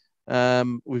fantastic.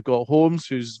 We've got Holmes,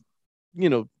 who's,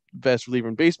 best reliever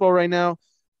in baseball right now.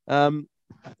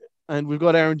 And we've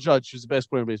got Aaron Judge, who's the best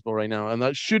player in baseball right now. And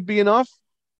that should be enough.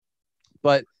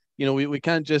 But, we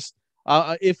can't just,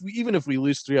 even if we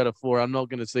lose 3 out of 4, I'm not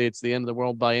going to say it's the end of the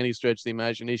world by any stretch of the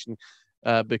imagination,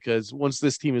 because once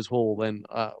this team is whole, then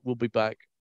we'll be back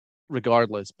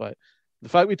regardless. But the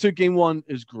fact we took game 1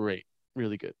 is great.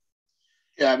 Really good.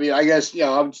 Yeah, I mean, I guess,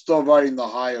 I'm still riding the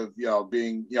high of,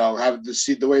 being, having to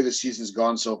see the way the season's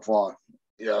gone so far.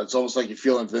 It's almost like you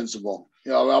feel invincible.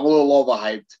 I'm a little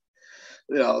overhyped.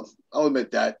 I'll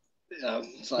admit that.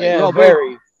 It's like,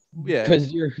 very. Yeah,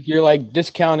 because you're like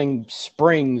discounting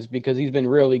Springs because he's been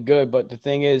really good, but the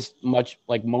thing is, much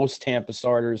like most Tampa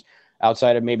starters,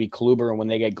 outside of maybe Kluber, and when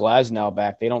they get Glasnow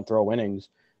back, they don't throw innings,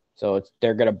 so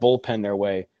they're gonna bullpen their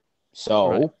way.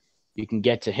 So you can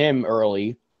get to him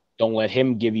early. Don't let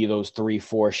him give you those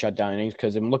 3-4 shutdown innings,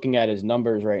 because I'm looking at his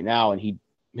numbers right now, and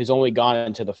he's only gone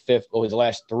into the 5th. Well, his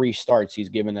last 3 starts, he's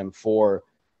given them 4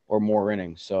 or more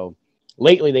innings. So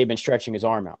lately, they've been stretching his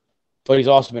arm out, but he's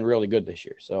also been really good this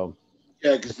year. So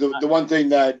yeah, because the one thing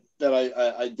that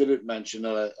I didn't mention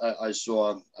that I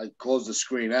saw, I closed the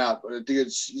screen out, but I think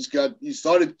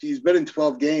he's been in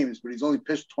 12 games, but he's only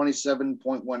pitched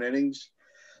 27.1 innings,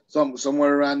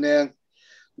 somewhere around there.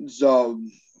 So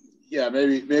yeah,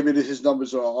 maybe his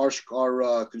numbers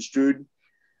are construed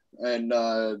and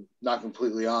not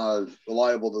completely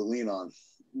reliable to lean on.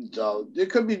 So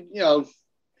it could be,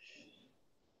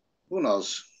 who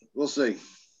knows? We'll see.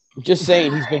 I'm just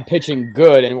saying he's been pitching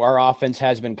good, and our offense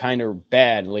has been kind of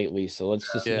bad lately. So let's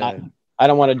just not. I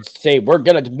don't want to say we're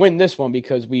gonna win this one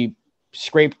because we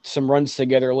scraped some runs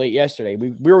together late yesterday.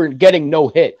 We were getting no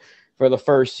hit for the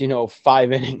first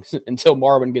 5 innings until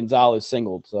Marwin Gonzalez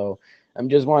singled. So I'm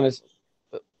just want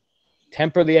to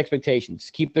temper the expectations,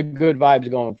 keep the good vibes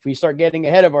going. If we start getting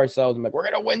ahead of ourselves, I'm like, we're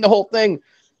gonna win the whole thing.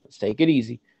 Let's take it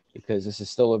easy, because this is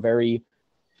still a very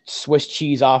Swiss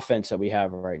cheese offense that we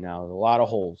have right now. A lot of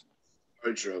holes.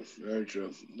 Very true. Very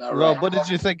true. Well, what did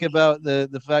you think about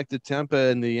the fact that Tampa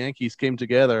and the Yankees came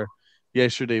together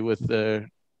yesterday with their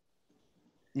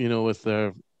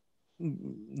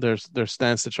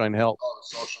stance to try and help?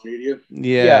 Social media.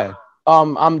 Yeah.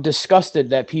 I'm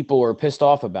disgusted that people are pissed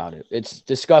off about it. It's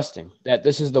disgusting that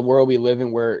this is the world we live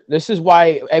in, where this is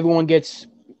why everyone gets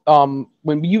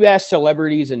when you ask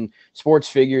celebrities and sports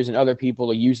figures and other people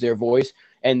to use their voice,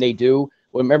 and they do.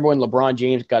 Remember when LeBron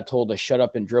James got told to shut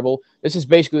up and dribble? This is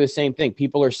basically the same thing.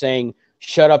 People are saying,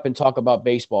 shut up and talk about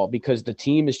baseball, because the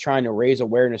team is trying to raise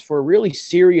awareness for a really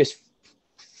serious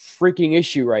freaking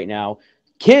issue right now.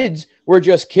 Kids were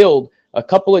just killed a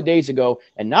couple of days ago,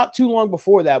 and not too long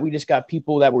before that, we just got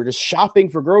people that were just shopping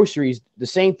for groceries. The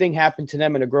same thing happened to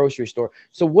them in a grocery store.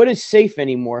 So what is safe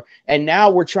anymore? And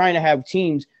now we're trying to have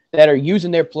teams that are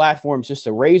using their platforms just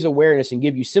to raise awareness and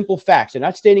give you simple facts. They're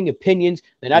not stating opinions.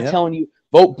 They're not telling you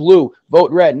vote blue,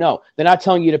 vote red. No, they're not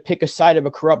telling you to pick a side of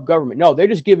a corrupt government. No, they're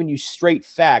just giving you straight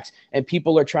facts, and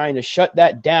people are trying to shut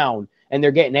that down, and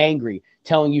they're getting angry,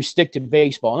 telling you stick to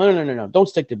baseball. No. Don't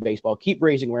stick to baseball. Keep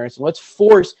raising awareness, and let's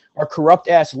force our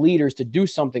corrupt-ass leaders to do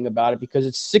something about it, because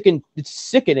it's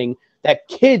sickening that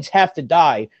kids have to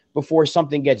die before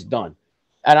something gets done.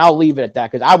 And I'll leave it at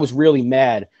that, because I was really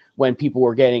mad when people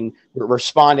were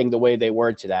responding the way they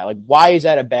were to that. Like, why is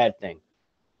that a bad thing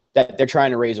that they're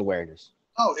trying to raise awareness?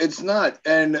 Oh, it's not.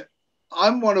 And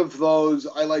I'm one of those,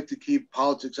 I like to keep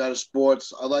politics out of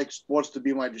sports. I like sports to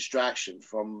be my distraction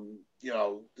from,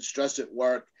 the stress at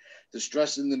work, the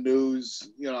stress in the news,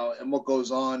 and what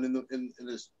goes on in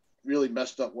this really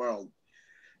messed up world.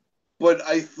 But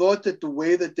I thought that the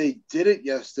way that they did it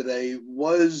yesterday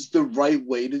was the right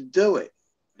way to do it.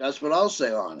 That's what I'll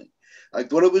say on it. I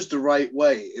thought it was the right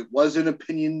way. It wasn't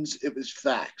opinions, it was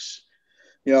facts.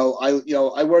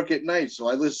 I work at night, so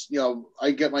I listen,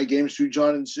 I get my games through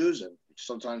John and Susan, which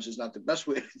sometimes is not the best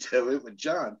way to do it with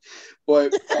John.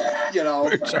 But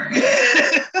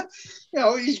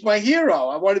he's my hero.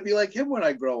 I want to be like him when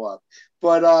I grow up.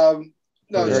 But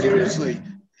no, seriously,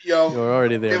 you're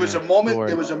already there. There was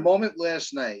a moment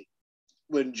last night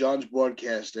when John's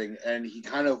broadcasting, and he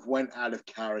kind of went out of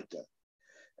character.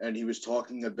 And he was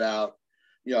talking about,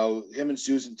 him and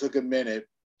Susan took a minute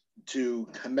to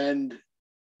commend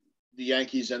the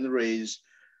Yankees and the Rays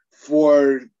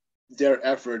for their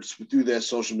efforts through their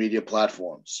social media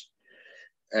platforms.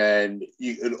 And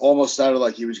it almost sounded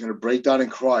like he was going to break down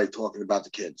and cry talking about the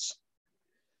kids.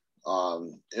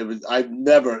 I've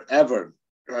never, ever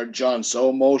heard John so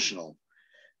emotional.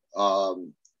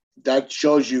 That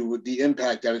shows you the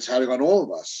impact that it's having on all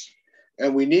of us.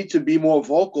 And we need to be more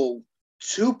vocal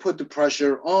to put the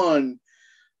pressure on,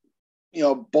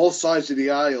 both sides of the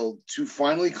aisle to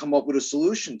finally come up with a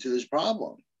solution to this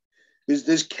problem, because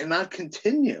this cannot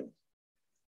continue.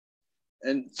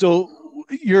 And so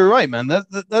you're right, man.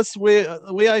 That's the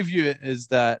way I view it, is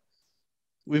that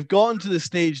we've gotten to the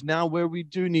stage now where we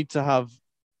do need to have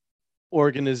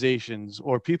organizations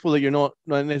or people that you're not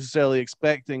necessarily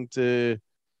expecting to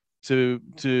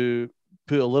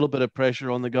put a little bit of pressure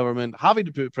on the government, having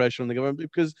to put pressure on the government,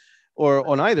 because or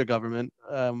on either government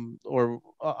or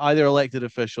either elected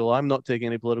official. I'm not taking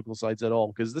any political sides at all,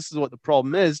 because this is what the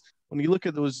problem is. When you look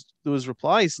at those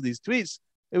replies to these tweets,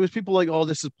 it was people like, oh,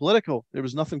 this is political. There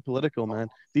was nothing political, man.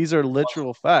 These are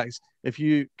literal facts. If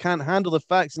you can't handle the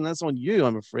facts, and that's on you,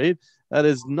 I'm afraid. That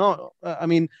is not,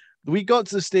 we got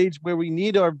to the stage where we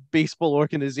need our baseball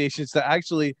organizations to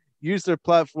actually use their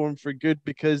platform for good,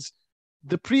 because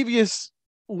the previous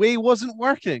way wasn't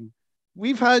working.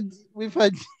 We've had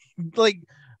like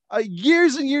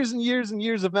years and years and years and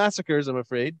years of massacres, I'm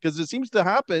afraid, because it seems to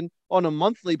happen on a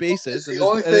monthly basis. The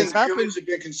only thing humans have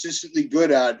been consistently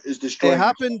good at is destroying.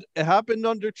 It happened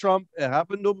under Trump. It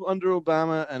happened under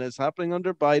Obama, and it's happening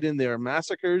under Biden. There are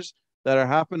massacres that are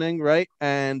happening, right?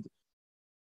 And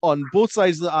on both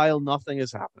sides of the aisle, nothing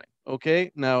is happening.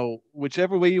 Okay, now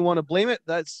whichever way you want to blame it,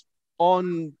 that's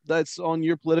on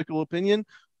your political opinion,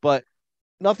 but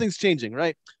nothing's changing,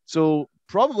 right? So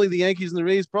probably the Yankees and the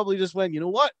Rays probably just went, you know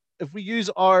what? If we use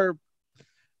our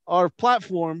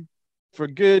platform for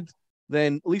good,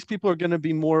 then at least people are going to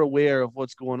be more aware of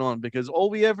what's going on, because all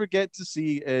we ever get to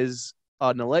see is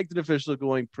an elected official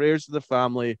going prayers to the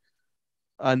family,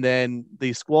 and then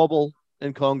they squabble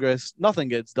in Congress, nothing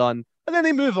gets done, and then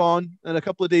they move on, and a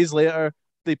couple of days later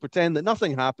they pretend that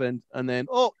nothing happened, and then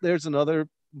there's another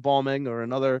bombing or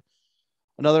another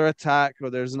attack, or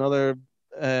there's another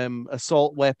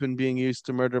assault weapon being used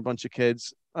to murder a bunch of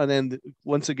kids, and then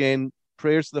once again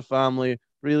prayers to the family,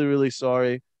 really, really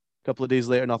sorry. A couple of days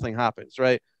later nothing happens,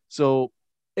 right? So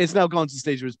it's now gone to the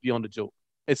stage where it's beyond a joke.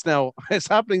 It's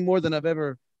happening more than I've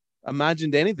ever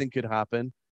imagined anything could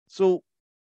happen. So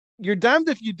you're damned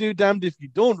if you do, damned if you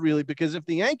don't, really, because if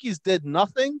the Yankees did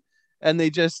nothing and they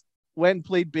just went and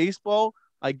played baseball,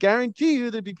 I guarantee you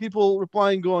there'd be people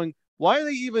replying going, why are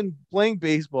they even playing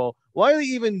baseball? Why are they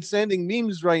even sending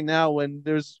memes right now when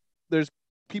there's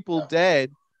people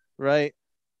dead, right?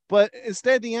 But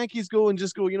instead, the Yankees go,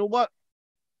 you know what?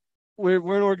 We're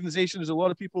an organization. There's a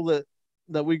lot of people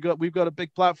that we've got a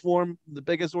big platform, the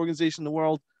biggest organization in the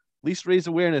world. At least raise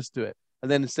awareness to it.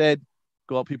 And then instead,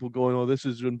 got people going, oh, this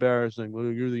is embarrassing. Well,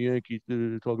 you're the Yankees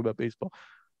to talk about baseball.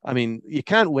 I mean, you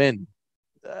can't win,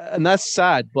 and that's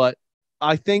sad. But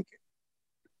I think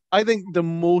the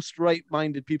most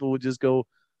right-minded people would just go,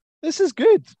 this is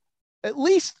good. At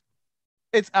least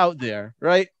it's out there,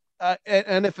 right?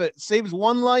 And if it saves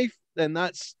one life, then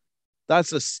that's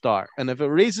a start. And if it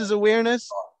raises awareness,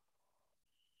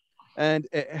 and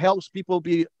it helps people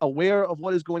be aware of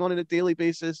what is going on a daily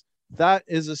basis, that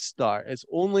is a start. It's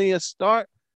only a start.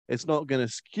 It's not going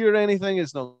to secure anything.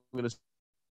 It's not going to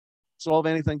solve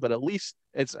anything, but at least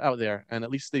it's out there, and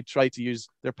at least they try to use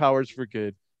their powers for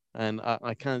good. And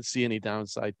I can't see any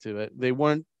downside to it. They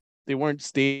weren't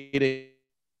stating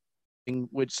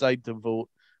which side to vote.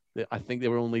 I think they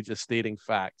were only just stating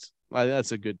facts.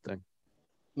 That's a good thing.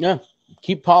 Yeah,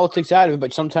 keep politics out of it,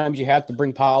 but sometimes you have to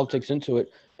bring politics into it.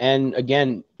 And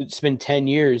again, it's been 10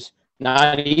 years,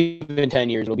 not even 10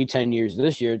 years. It'll be 10 years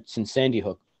this year since Sandy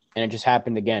Hook, and it just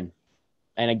happened again.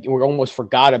 And we almost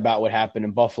forgot about what happened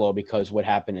in Buffalo because what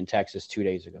happened in Texas 2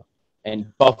 days ago.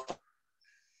 And Buffalo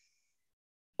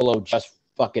just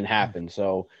fucking happened.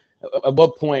 So at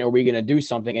what point are we going to do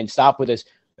something and stop with this?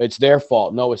 It's their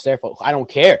fault. No, it's their fault. I don't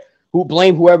care.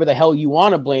 Blame whoever the hell you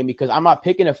want to blame, because I'm not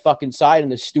picking a fucking side in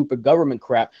this stupid government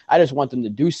crap. I just want them to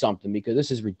do something because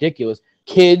this is ridiculous.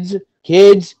 Kids,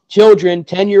 children,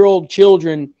 10-year-old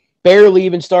children barely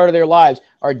even started their lives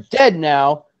are dead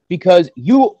now because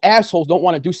you assholes don't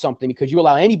want to do something because you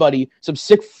allow anybody, some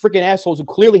sick freaking assholes who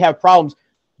clearly have problems,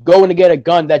 going to get a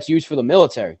gun that's used for the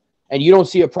military. And you don't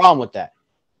see a problem with that.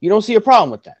 You don't see a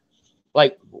problem with that.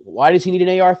 Like, why does he need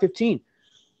an AR-15?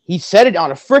 He said it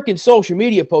on a freaking social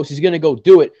media post. He's going to go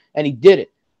do it, and he did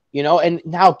it, and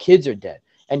now kids are dead.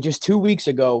 And just 2 weeks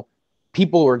ago,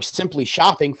 people were simply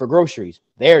shopping for groceries.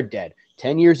 They're dead.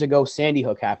 10 years ago, Sandy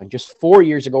Hook happened. Just 4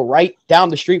 years ago, right down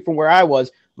the street from where I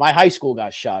was, my high school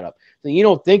got shot up. So you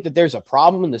don't think that there's a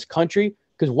problem in this country?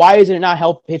 Because why isn't it not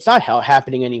help? It's not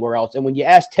happening anywhere else. And when you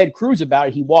ask Ted Cruz about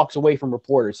it, he walks away from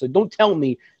reporters. So don't tell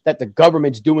me that the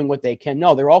government's doing what they can.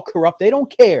 No, they're all corrupt. They don't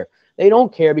care. They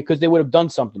don't care because they would have done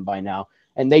something by now.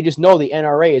 And they just know the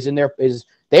NRA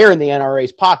they're in the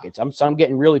NRA's pockets. I'm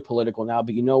getting really political now,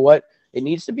 but you know what? It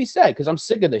needs to be said because I'm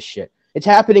sick of this shit. It's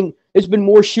happening. There's been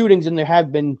more shootings than there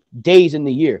have been days in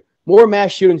the year. More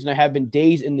mass shootings than there have been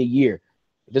days in the year.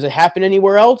 Does it happen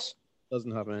anywhere else?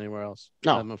 Doesn't happen anywhere else.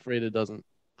 No. I'm afraid it doesn't.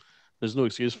 There's no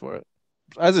excuse for it.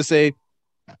 As I say,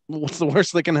 what's the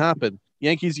worst that can happen?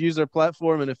 Yankees use their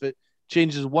platform, and if it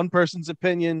changes one person's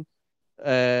opinion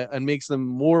and makes them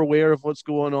more aware of what's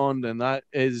going on, then that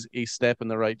is a step in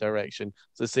the right direction.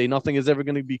 So I say nothing is ever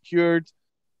going to be cured,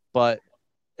 but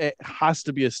it has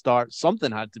to be a start.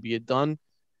 Something had to be done,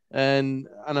 and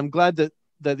I'm glad that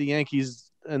the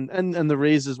Yankees and the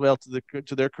Rays as well,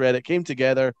 to their credit, came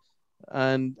together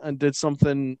and did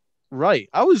something right.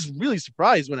 I was really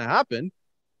surprised when it happened,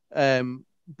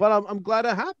 but I'm glad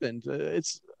it happened.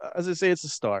 It's, as I say, it's a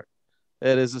start.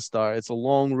 It is a start. It's a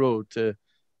long road to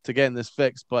getting this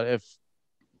fixed, but if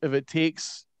it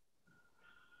takes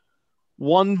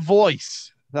one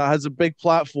voice that has a big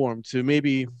platform to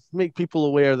maybe make people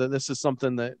aware that this is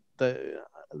something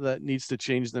that needs to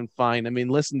change, then fine. I mean,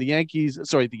 listen, the Yankees,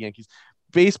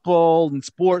 baseball and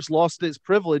sports lost its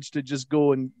privilege to just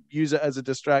go and use it as a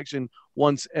distraction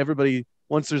once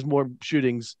there's more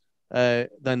shootings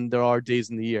than there are days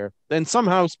in the year. Then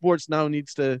somehow sports now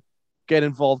needs to get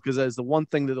involved because that is the one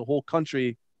thing that the whole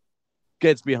country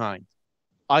gets behind.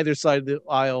 Either side of the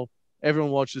aisle,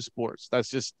 everyone watches sports. That's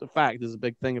just the fact. It's a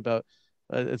big thing about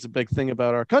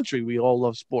our country. We all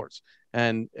love sports,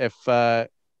 and if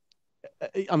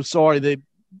I'm sorry,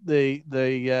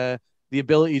 the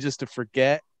ability just to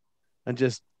forget and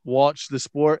just watch the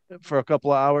sport for a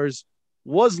couple of hours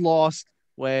was lost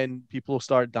when people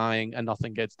start dying and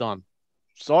nothing gets done.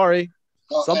 Sorry,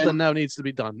 something now needs to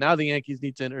be done. Now the Yankees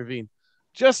need to intervene.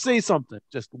 Just say something.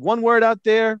 Just one word out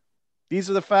there. These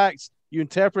are the facts. You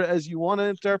interpret it as you want to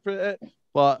interpret it,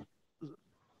 but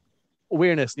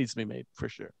awareness needs to be made for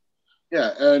sure.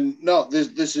 Yeah, and no,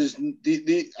 this is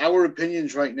our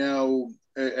opinions right now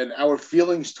and our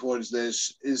feelings towards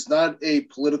this is not a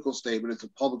political statement. It's a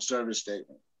public service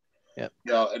statement. Yeah.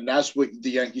 And that's what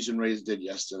the Yankees and Rays did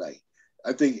yesterday.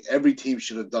 I think every team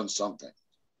should have done something.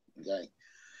 Okay.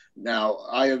 Now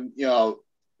I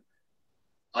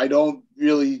don't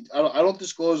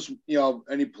disclose,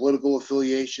 any political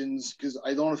affiliations because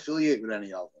I don't affiliate with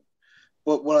any of them.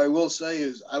 But what I will say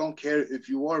is I don't care if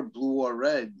you are blue or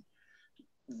red.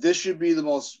 This should be the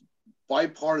most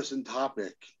bipartisan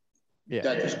topic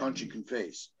that this country can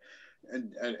face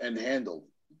and handle.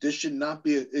 This should not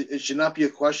be it should not be a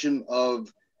question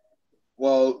of,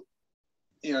 well,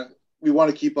 we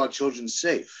want to keep our children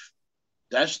safe.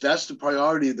 That's the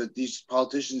priority that these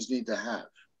politicians need to have.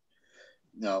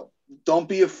 No, don't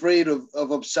be afraid of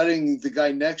upsetting the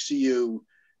guy next to you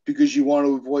because you want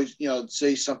to avoid,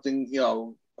 say something,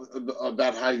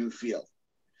 about how you feel.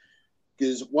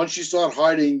 Because once you start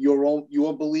hiding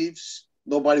your beliefs,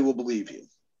 nobody will believe you.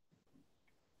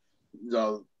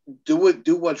 do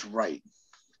what's right.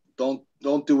 Don't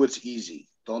do what's easy.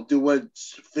 Don't do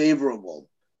what's favorable.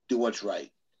 Do what's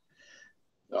right.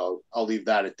 I'll leave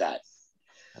that at that.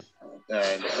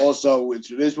 And also, it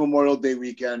is Memorial Day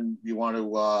weekend. We want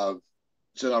to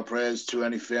send our prayers to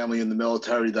any family in the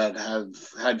military that have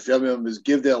had family members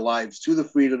give their lives to the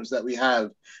freedoms that we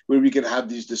have, where we can have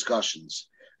these discussions.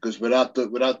 Because without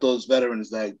those veterans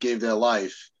that gave their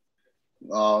life,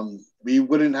 we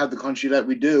wouldn't have the country that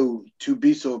we do to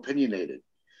be so opinionated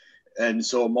and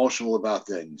so emotional about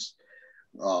things.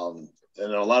 And there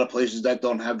are a lot of places that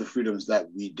don't have the freedoms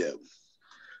that we do.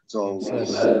 So,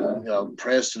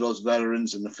 prayers to those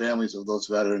veterans and the families of those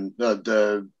veterans,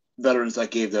 the veterans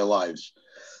that gave their lives.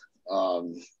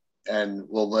 And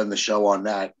we'll end the show on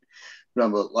that.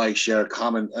 Remember, like, share,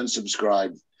 comment, and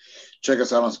subscribe. Check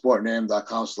us out on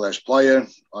sportname.com/player,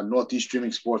 on Northeast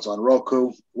Streaming Sports on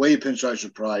Roku. Wear your pinstripes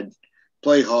with pride,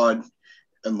 play hard,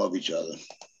 and love each other.